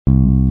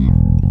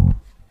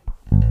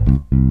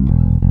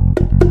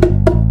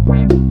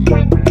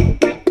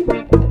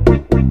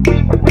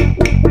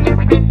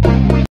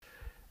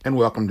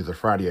welcome to the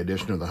Friday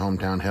edition of the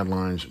Hometown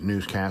Headlines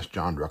newscast.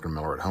 John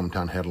Druckenmiller at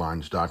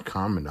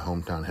hometownheadlines.com and the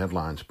Hometown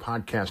Headlines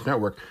Podcast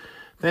Network.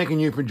 Thanking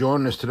you for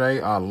joining us today.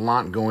 A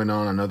lot going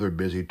on, another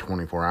busy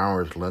 24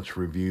 hours. Let's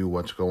review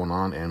what's going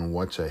on and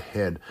what's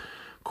ahead.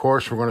 Of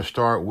course, we're going to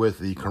start with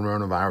the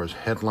coronavirus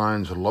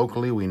headlines.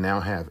 Locally, we now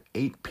have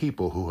 8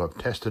 people who have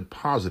tested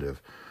positive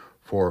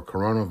for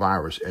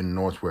coronavirus in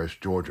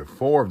northwest Georgia.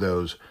 4 of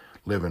those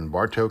live in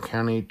Bartow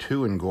County,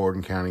 2 in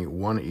Gordon County,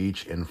 1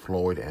 each in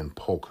Floyd and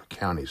Polk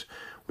counties.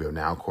 We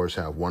now, of course,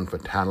 have 1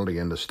 fatality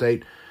in the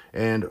state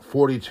and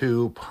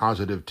 42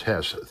 positive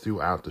tests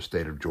throughout the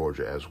state of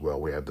Georgia as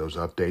well. We have those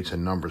updates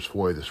and numbers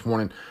for you this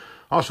morning.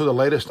 Also, the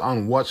latest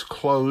on what's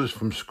closed,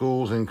 from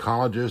schools and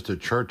colleges to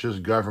churches,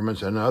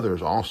 governments, and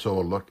others. Also,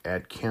 a look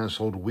at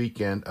canceled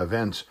weekend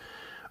events.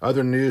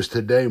 Other news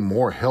today,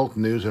 more health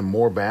news and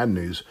more bad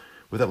news.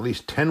 With at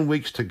least 10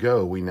 weeks to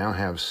go, we now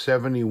have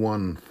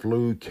 71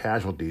 flu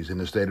casualties in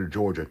the state of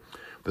Georgia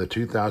for the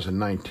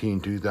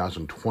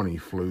 2019-2020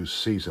 flu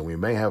season. We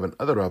may have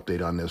another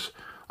update on this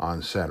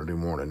on Saturday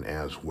morning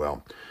as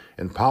well.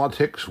 In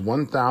politics,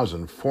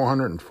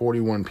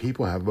 1,441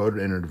 people have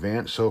voted in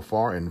advance so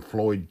far in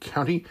Floyd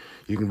County.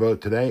 You can vote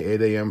today,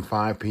 8 a.m.,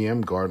 5 p.m.,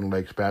 Garden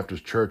Lakes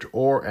Baptist Church,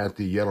 or at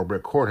the Yellow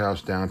Brick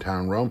Courthouse,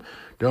 downtown Rome.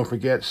 Don't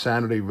forget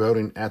Saturday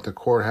voting at the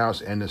courthouse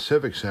and the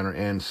Civic Center,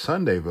 and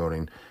Sunday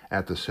voting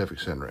at the Civic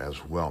Center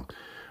as well.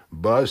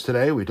 Buzz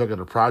today, we look at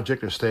a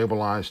project to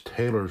stabilize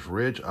Taylor's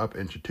Ridge up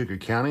in Chautauqua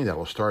County that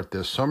will start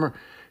this summer.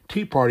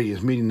 Tea Party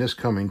is meeting this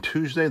coming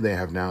Tuesday. They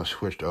have now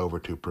switched over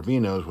to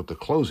Provino's with the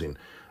closing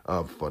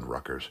of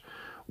Fuddruckers.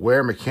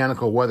 Ware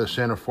Mechanical Weather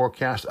Center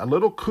forecast a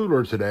little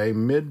cooler today,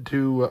 mid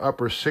to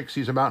upper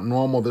 60s, about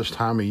normal this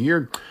time of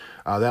year.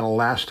 That'll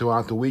last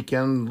throughout the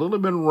weekend. A little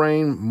bit of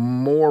rain,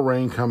 more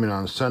rain coming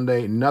on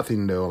Sunday.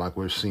 Nothing, though, like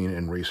we've seen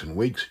in recent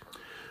weeks.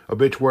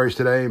 Obituaries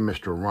today,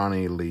 Mr.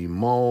 Ronnie Lee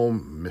Mull,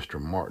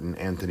 Mr. Martin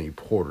Anthony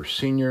Porter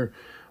Sr.,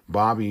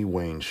 Bobby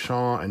Wayne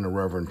Shaw, and the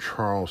Reverend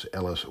Charles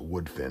Ellis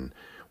Woodfin.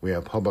 We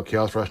have public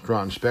health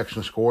restaurant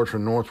inspection scores for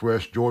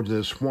Northwest Georgia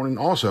this morning.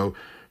 Also,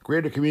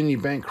 Greater Community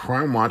Bank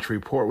Crime Watch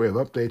report. We have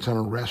updates on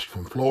arrests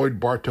from Floyd,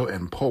 Bartow,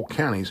 and Polk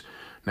counties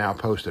now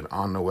posted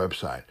on the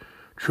website.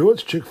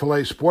 Truett's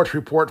Chick-fil-A sports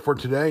report for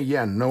today.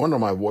 Yeah, no wonder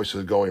my voice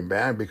is going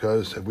bad,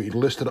 because if we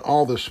listed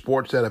all the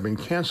sports that have been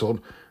canceled,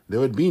 there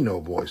would be no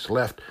voice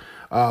left.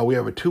 We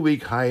have a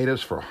 2-week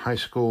hiatus for high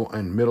school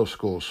and middle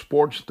school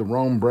sports. The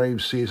Rome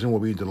Braves season will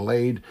be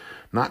delayed.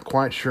 Not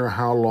quite sure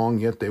how long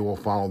yet. They will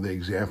follow the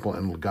example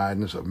and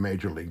guidance of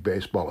Major League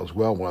Baseball as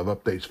well. We'll have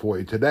updates for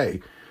you today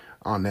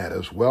on that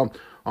as well.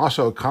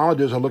 Also,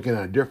 colleges are looking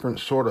at a different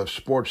sort of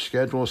sports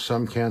schedule,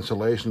 some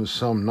cancellations,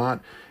 some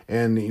not.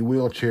 And the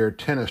wheelchair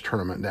tennis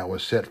tournament that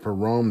was set for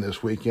Rome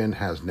this weekend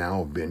has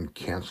now been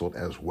canceled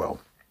as well.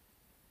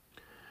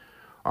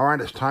 All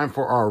right, it's time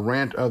for our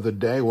rant of the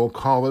day. We'll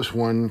call this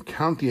one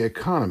Count the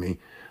Economy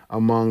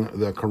Among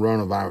the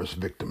Coronavirus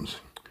Victims.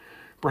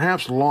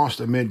 Perhaps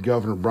lost amid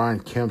Governor Brian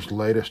Kemp's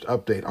latest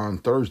update on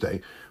Thursday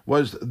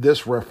was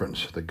this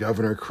reference. The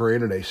governor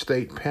created a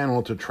state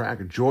panel to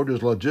track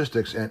Georgia's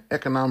logistics and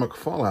economic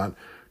fallout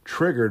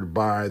triggered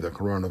by the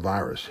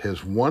coronavirus.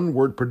 His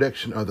one-word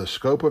prediction of the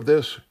scope of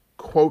this,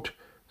 quote,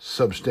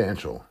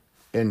 substantial,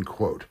 end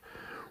quote.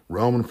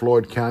 Rome and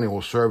Floyd County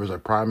will serve as a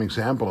prime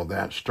example of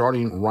that,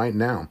 starting right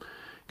now.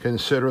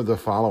 Consider the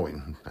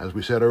following. As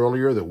we said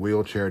earlier, the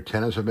wheelchair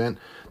tennis event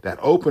that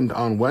opened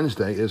on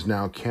Wednesday is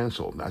now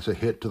canceled. That's a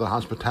hit to the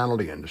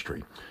hospitality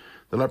industry.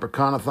 The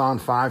Leprechaunathon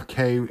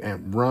 5K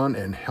and run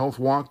and health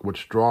walk,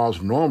 which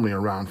draws normally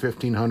around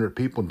 1,500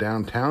 people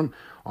downtown,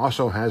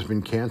 also has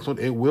been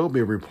canceled. It will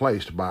be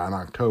replaced by an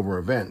October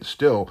event.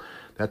 Still,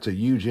 that's a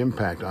huge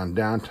impact on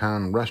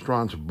downtown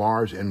restaurants,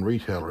 bars, and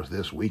retailers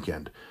this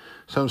weekend.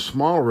 Some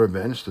smaller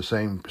events, the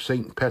same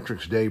St.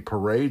 Patrick's Day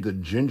Parade, the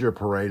Ginger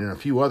Parade, and a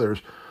few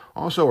others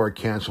also are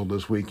canceled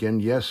this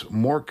weekend. Yes,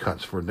 more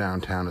cuts for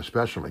downtown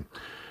especially.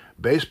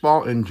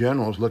 Baseball in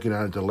general is looking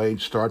at a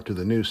delayed start to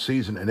the new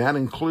season, and that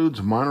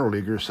includes minor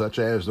leaguers such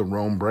as the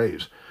Rome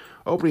Braves.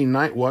 Opening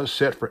night was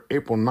set for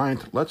April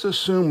 9th. Let's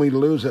assume we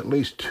lose at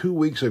least 2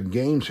 weeks of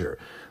games here.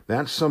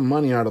 That's some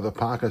money out of the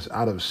pockets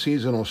out of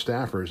seasonal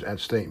staffers at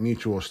State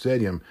Mutual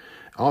Stadium.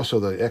 Also,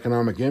 the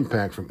economic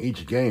impact from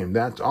each game,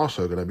 that's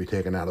also going to be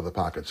taken out of the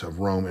pockets of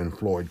Rome and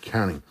Floyd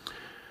County.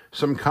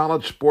 Some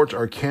college sports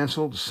are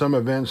canceled. Some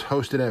events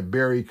hosted at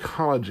Berry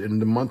College in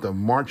the month of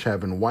March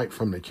have been wiped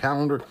from the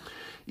calendar.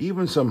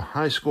 Even some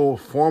high school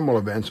formal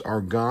events are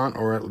gone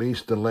or at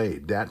least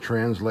delayed. That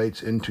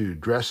translates into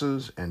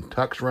dresses and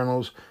tux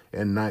rentals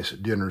and nice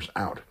dinners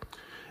out.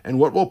 And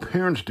what will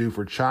parents do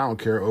for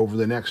childcare over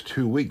the next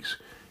 2 weeks?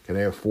 Can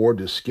they afford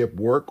to skip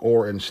work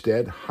or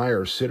instead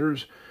hire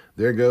sitters?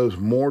 There goes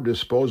more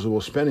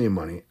disposable spending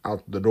money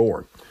out the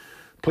door.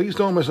 Please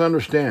don't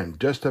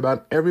misunderstand. Just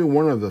about every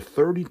one of the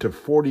 30 to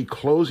 40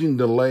 closing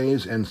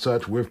delays and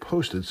such we've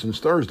posted since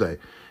Thursday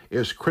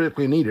is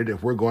critically needed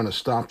if we're going to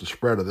stop the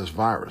spread of this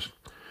virus.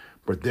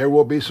 But there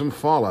will be some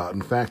fallout.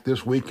 In fact,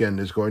 this weekend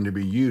is going to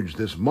be huge.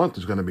 This month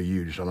is going to be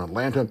huge on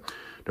Atlanta,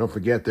 Don't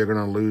forget they're going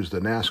to lose the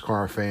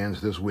NASCAR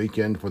fans this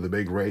weekend for the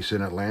big race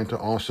in Atlanta.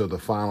 Also, the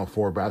Final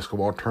Four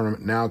basketball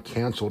tournament now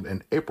canceled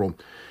in April.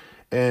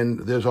 And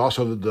there's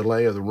also the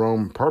delay of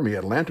the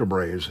Atlanta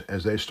Braves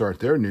as they start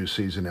their new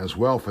season as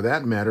well. For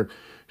that matter,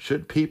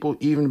 should people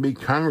even be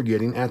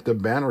congregating at the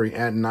Battery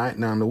at night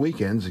and on the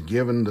weekends,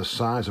 given the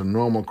size of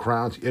normal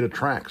crowds it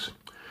attracts?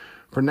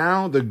 For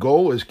now, the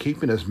goal is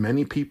keeping as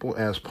many people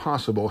as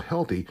possible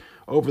healthy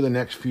over the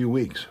next few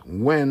weeks.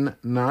 When,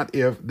 not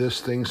if, this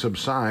thing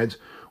subsides,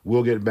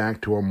 we'll get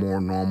back to a more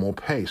normal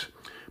pace.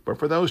 But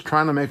for those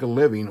trying to make a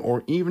living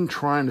or even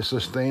trying to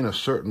sustain a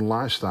certain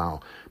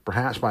lifestyle,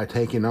 perhaps by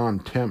taking on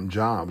temp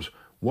jobs,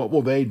 what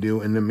will they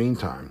do in the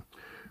meantime?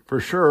 For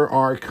sure,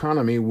 our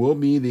economy will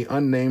be the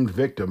unnamed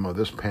victim of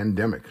this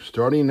pandemic.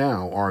 Starting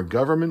now, our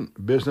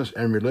government, business,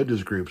 and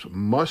religious groups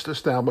must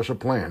establish a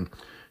plan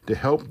to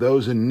help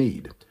those in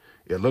need.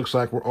 It looks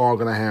like we're all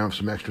going to have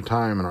some extra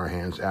time in our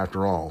hands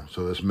after all,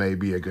 so this may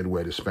be a good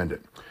way to spend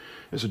it.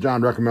 This is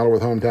John Druckenmiller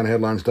with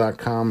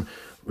HometownHeadlines.com,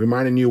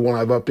 reminding you we'll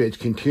have updates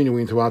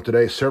continuing throughout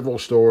today. Several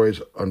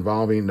stories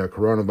involving the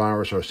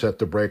coronavirus are set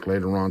to break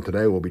later on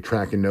today. We'll be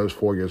tracking those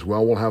for you as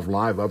well. We'll have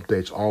live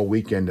updates all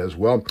weekend as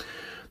well.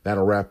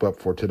 That'll wrap up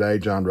for today.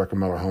 John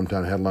Druckenmiller,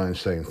 Hometown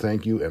Headlines, saying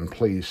thank you, and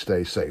please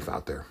stay safe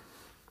out there.